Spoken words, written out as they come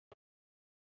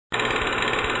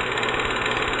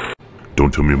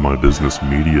Don't Tell Me My Business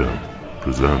Media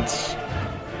presents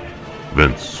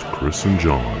Vince, Chris, and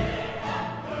John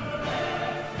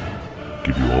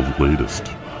give you all the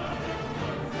latest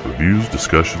reviews,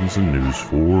 discussions, and news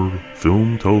for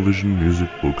film, television, music,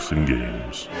 books, and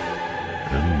games,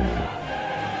 and more.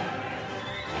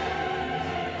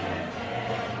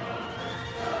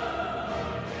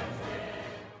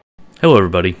 Hello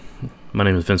everybody, my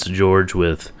name is Vincent George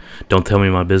with Don't Tell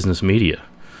Me My Business Media.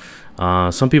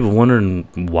 Some people wondering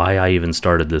why I even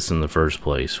started this in the first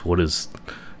place. What is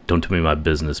Don't Tell Me My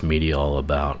Business Media all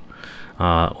about?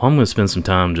 Well, I'm going to spend some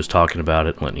time just talking about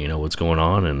it, letting you know what's going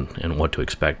on and what to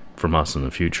expect from us in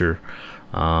the future.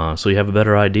 So you have a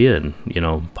better idea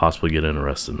and, possibly get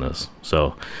interested in this.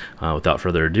 So without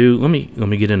further ado, let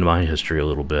me get into my history a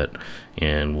little bit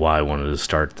and why I wanted to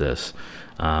start this.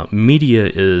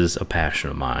 Media is a passion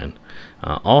of mine.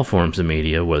 All forms of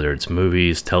media, whether it's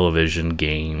movies, television,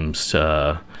 games,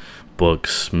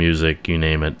 books, music, you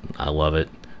name it, I love it.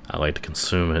 I like to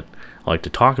consume it. I like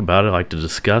to talk about it. I like to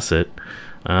discuss it.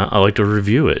 I like to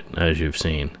review it, as you've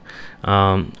seen.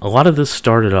 A lot of this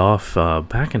started off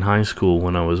back in high school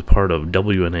when I was a part of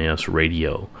WNAS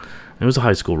Radio. It was a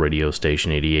high school radio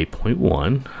station,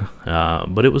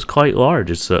 88.1, but it was quite large.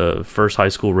 It's the first high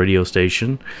school radio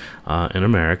station in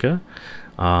America.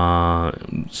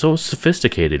 So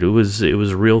sophisticated. It was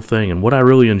a real thing, and what I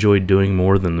really enjoyed doing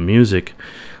more than the music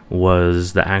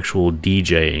was the actual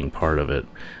DJing part of it,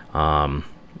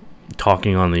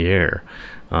 talking on the air,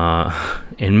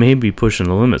 and maybe pushing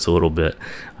the limits a little bit.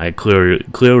 I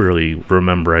clearly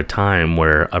remember a time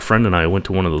where a friend and I went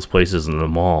to one of those places in the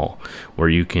mall where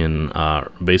you can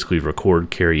basically record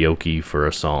karaoke for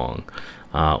a song.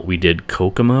 We did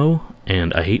Kokomo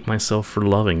and I Hate Myself for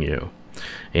Loving You.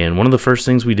 And one of the first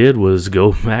things we did was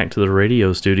go back to the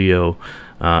radio studio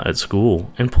at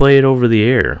school and play it over the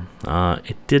air.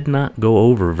 It did not go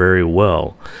over very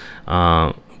well,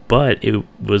 but it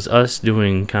was us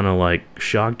doing kind of like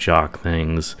shock jock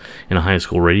things in a high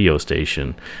school radio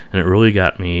station, and it really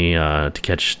got me to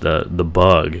catch the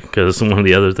bug, because one of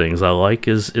the other things I like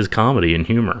is comedy and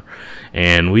humor,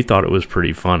 and we thought it was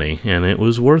pretty funny, and it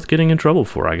was worth getting in trouble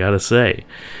for, I gotta say.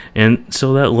 And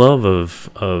so that love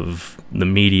of the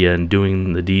media and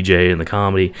doing the DJ and the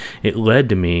comedy, it led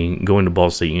to me going to Ball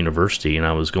State University, and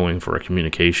I was going for a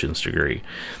communications degree.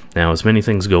 Now, as many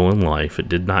things go in life, it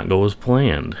did not go as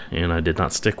planned, and I did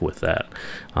not stick with that.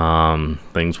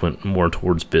 Things went more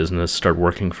towards business, started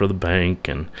working for the bank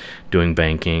and doing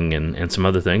banking and some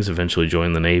other things, eventually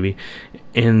joined the Navy,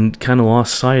 and kind of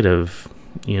lost sight of,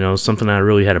 something I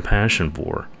really had a passion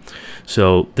for.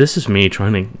 So this is me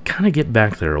trying to kind of get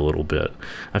back there a little bit.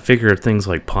 I figure things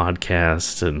like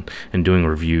podcasts and doing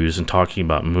reviews and talking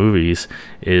about movies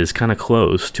is kind of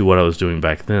close to what I was doing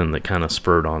back then that kind of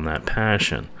spurred on that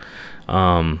passion.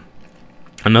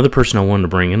 Another person I wanted to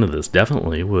bring into this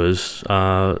definitely was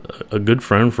a good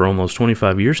friend for almost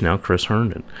 25 years now, Chris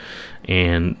Herndon.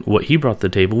 And what he brought to the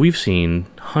table, we've seen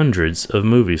hundreds of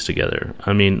movies together.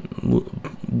 I mean,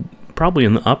 probably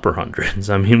in the upper hundreds.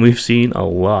 I mean, we've seen a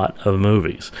lot of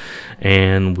movies,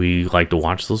 and we like to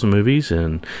watch those movies,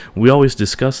 and we always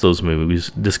discuss those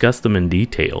movies, discuss them in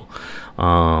detail.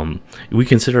 We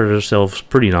considered ourselves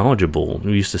pretty knowledgeable.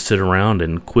 We used to sit around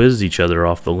and quiz each other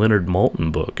off the Leonard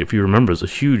Maltin book. If you remember, it's a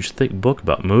huge, thick book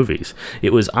about movies.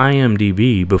 It was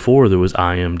IMDb before there was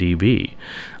IMDb.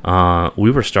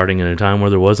 We were starting in a time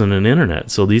where there wasn't an internet,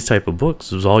 so these type of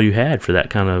books was all you had for that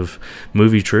kind of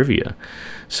movie trivia.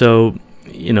 So,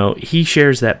 he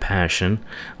shares that passion.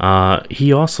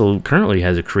 He also currently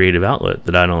has a creative outlet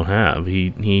that I don't have.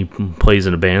 He plays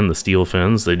in a band, the Steel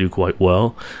Fins. They do quite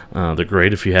well. They're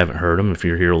great if you haven't heard them, if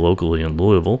you're here locally in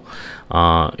Louisville.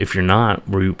 If you're not,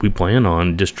 we plan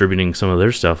on distributing some of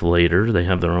their stuff later. They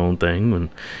have their own thing, and,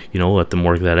 let them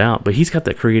work that out. But he's got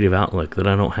that creative outlet that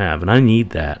I don't have, and I need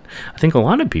that. I think a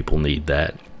lot of people need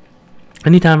that.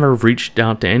 Anytime I've reached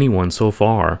out to anyone so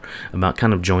far about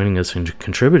kind of joining us and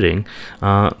contributing,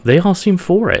 they all seem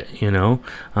for it,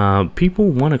 People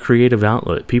want a creative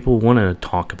outlet. People want to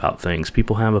talk about things.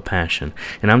 People have a passion.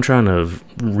 And I'm trying to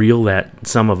reel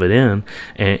some of it in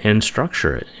and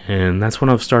structure it. And that's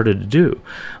what I've started to do.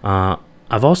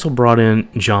 I've also brought in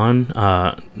John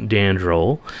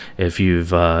Dandrol. If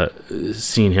you've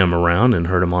seen him around and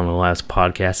heard him on the last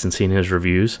podcast and seen his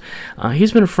reviews,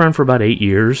 he's been a friend for about 8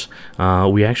 years.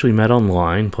 We actually met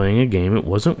online playing a game. It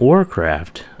wasn't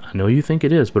Warcraft. I know you think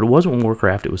it is, but it wasn't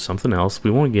Warcraft. It was something else.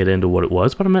 We won't get into what it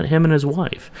was, but I met him and his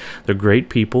wife. They're great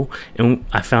people, and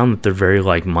I found that they're very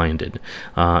like-minded,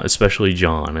 especially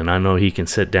John. And I know he can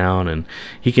sit down and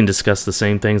he can discuss the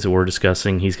same things that we're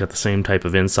discussing. He's got the same type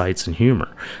of insights and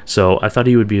humor. So I thought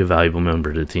he would be a valuable member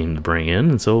of the team to bring in,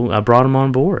 and so I brought him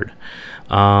on board.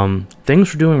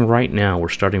 Things we're doing right now, we're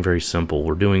starting very simple.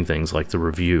 We're doing things like the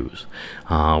reviews.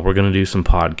 We're going to do some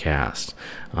podcasts.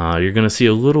 You're going to see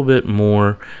a little bit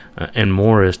more and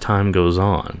more as time goes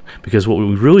on, because what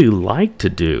we really like to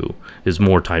do is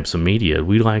more types of media.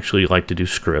 We actually like to do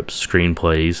scripts,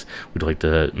 screenplays. We'd like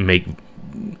to make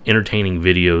entertaining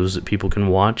videos that people can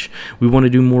watch. We want to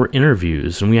do more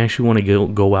interviews, and we actually want to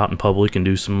go out in public and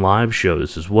do some live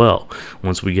shows as well.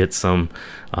 Once we get some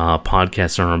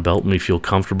podcasts on our belt and we feel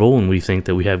comfortable and we think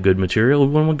that we have good material,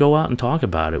 we want to go out and talk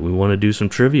about it. We want to do some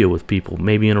trivia with people,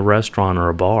 maybe in a restaurant or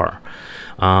a bar.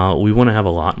 We want to have a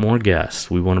lot more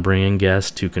guests. We want to bring in guests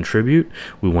to contribute.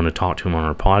 We want to talk to them on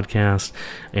our podcast.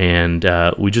 And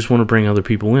we just want to bring other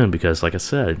people in because, like I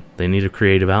said, they need a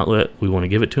creative outlet. We want to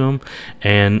give it to them.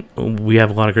 And we have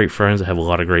a lot of great friends that have a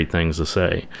lot of great things to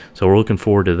say. So we're looking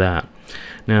forward to that.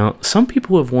 Now, some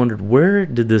people have wondered, where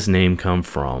did this name come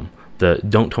from? The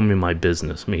Don't Tell Me My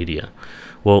Business media.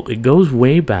 Well, it goes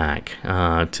way back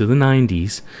to the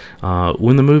 90s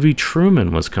when the movie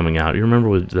Truman was coming out. You remember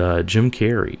with Jim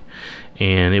Carrey.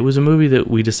 And it was a movie that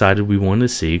we decided we wanted to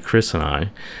see, Chris and I.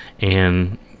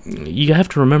 And you have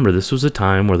to remember, this was a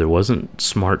time where there wasn't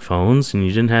smartphones and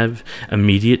you didn't have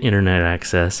immediate internet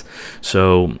access.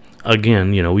 So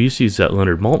again, we used to use that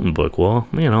Leonard Maltin book. Well,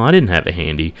 I didn't have it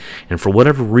handy. And for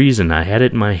whatever reason, I had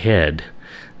it in my head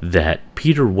that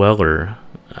Peter Weller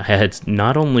had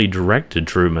not only directed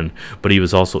Truman, but he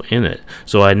was also in it.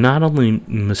 So I not only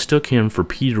mistook him for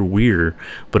Peter Weir,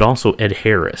 but also Ed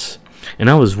Harris.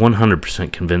 And I was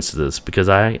 100% convinced of this because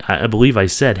I believe I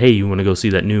said, hey, you want to go see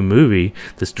that new movie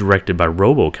that's directed by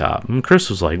RoboCop? And Chris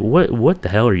was like, what the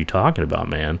hell are you talking about,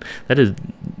 man?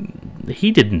 He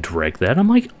didn't direct that. I'm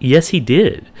like, yes, he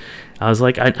did. I was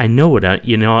like, I know it,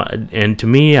 and to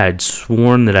me, I'd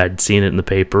sworn that I'd seen it in the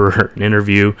paper or an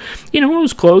interview. It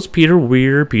was close, Peter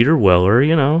Weir, Peter Weller,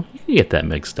 you can get that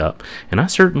mixed up. And I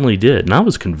certainly did, and I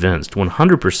was convinced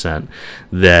 100%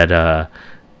 that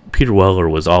Peter Weller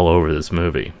was all over this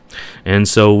movie. And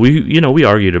so we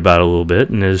argued about it a little bit,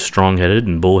 and as strong-headed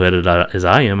and bullheaded as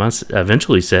I am, I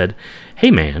eventually said, hey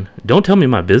man, don't tell me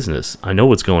my business. I know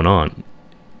what's going on.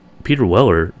 Peter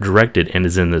Weller directed and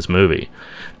is in this movie.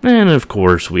 And of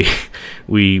course, we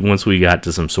once we got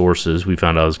to some sources, we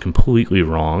found I was completely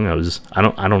wrong. I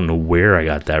don't know where I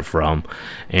got that from,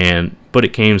 but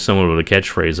it came somewhat with a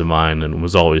catchphrase of mine, and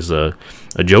was always a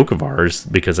joke of ours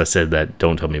because I said that,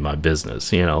 don't tell me my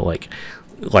business,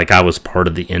 like I was part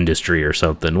of the industry or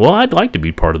something. Well, I'd like to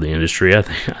be part of the industry. I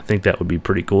think that would be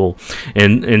pretty cool.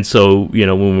 And so,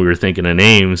 when we were thinking of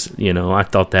names, I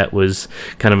thought that was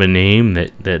kind of a name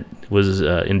that was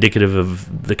indicative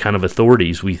of the kind of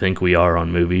authorities we think we are on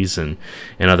movies and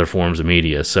other forms of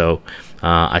media. So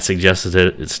I suggested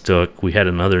it. It stuck. We had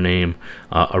another name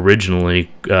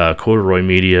originally, Corduroy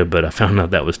Media, but I found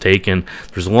out that was taken.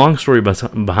 There's a long story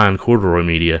behind Corduroy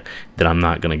Media that I'm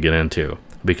not going to get into,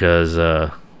 because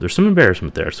there's some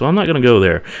embarrassment there, so I'm not going to go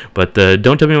there. But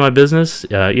Don't Tell Me My Business,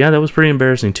 yeah, that was pretty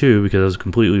embarrassing too, because I was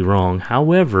completely wrong.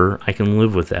 However, I can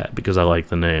live with that because I like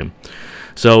the name.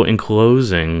 So in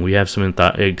closing, we have some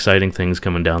exciting things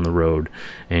coming down the road,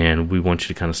 and we want you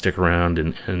to kind of stick around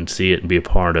and see it and be a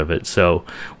part of it. So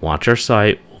watch our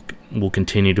site. We'll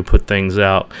continue to put things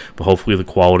out, but hopefully the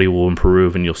quality will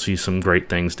improve and you'll see some great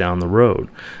things down the road.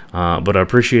 But I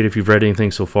appreciate if you've read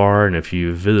anything so far, and if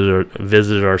you've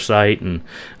visited our site and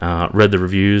read the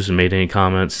reviews and made any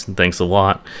comments. Thanks a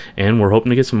lot, and we're hoping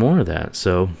to get some more of that.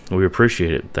 So we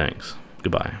appreciate it. Thanks.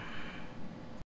 Goodbye.